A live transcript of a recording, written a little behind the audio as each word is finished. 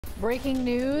Breaking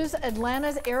news,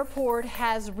 Atlanta's airport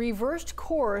has reversed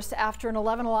course after an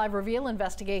 11Alive reveal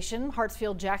investigation.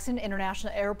 Hartsfield-Jackson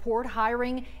International Airport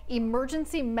hiring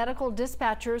emergency medical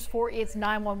dispatchers for its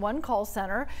 911 call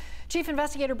center. Chief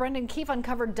Investigator Brendan Keefe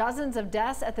uncovered dozens of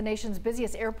deaths at the nation's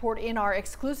busiest airport in our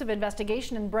exclusive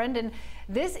investigation. And Brendan,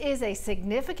 this is a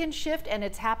significant shift, and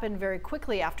it's happened very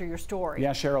quickly after your story.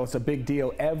 Yeah, Cheryl, it's a big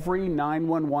deal. Every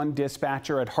 911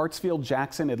 dispatcher at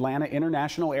Hartsfield-Jackson Atlanta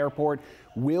International Airport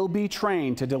will be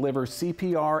trained to deliver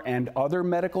CPR and other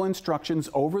medical instructions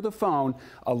over the phone,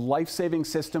 a life-saving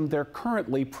system they're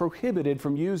currently prohibited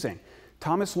from using.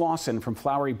 Thomas Lawson from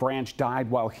Flowery Branch died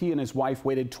while he and his wife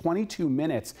waited 22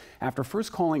 minutes after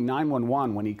first calling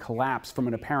 911 when he collapsed from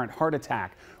an apparent heart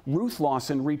attack. Ruth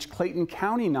Lawson reached Clayton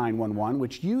County 911,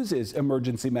 which uses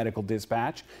emergency medical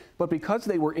dispatch, but because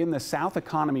they were in the South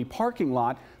Economy parking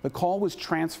lot, the call was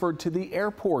transferred to the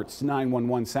airport's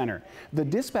 911 center. The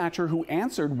dispatcher who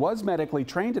answered was medically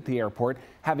trained at the airport,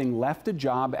 having left a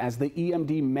job as the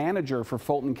EMD manager for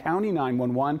Fulton County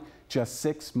 911 just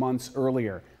 6 months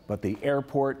earlier. But the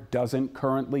airport doesn't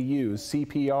currently use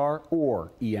CPR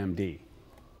or EMD.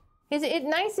 Is it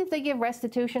nice if they give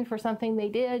restitution for something they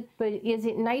did, but is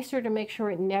it nicer to make sure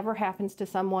it never happens to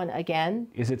someone again?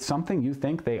 Is it something you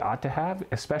think they ought to have,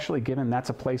 especially given that's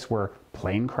a place where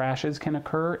plane crashes can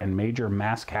occur and major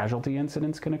mass casualty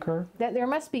incidents can occur? That there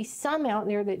must be some out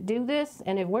there that do this,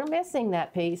 and if we're missing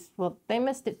that piece, well, they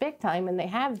missed it big time, and they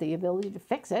have the ability to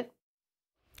fix it.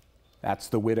 That's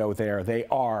the widow there. They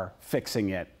are fixing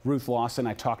it. Ruth Lawson,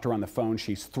 I talked to her on the phone.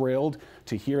 She's thrilled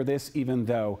to hear this, even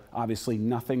though obviously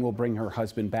nothing will bring her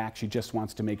husband back. She just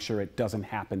wants to make sure it doesn't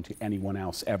happen to anyone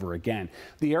else ever again.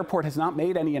 The airport has not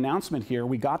made any announcement here.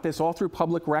 We got this all through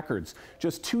public records.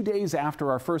 Just 2 days after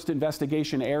our first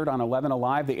investigation aired on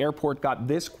 11Alive, the airport got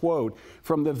this quote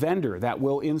from the vendor that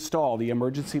will install the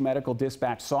emergency medical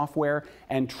dispatch software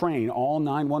and train all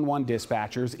 911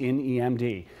 dispatchers in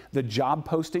EMD. The job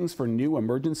postings for new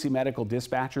emergency medical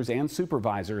dispatchers and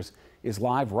supervisors is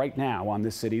live right now on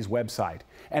the city's website.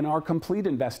 And our complete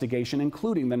investigation,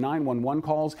 including the 911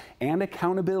 calls and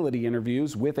accountability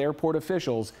interviews with airport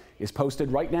officials, is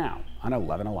posted right now on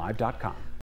 11alive.com.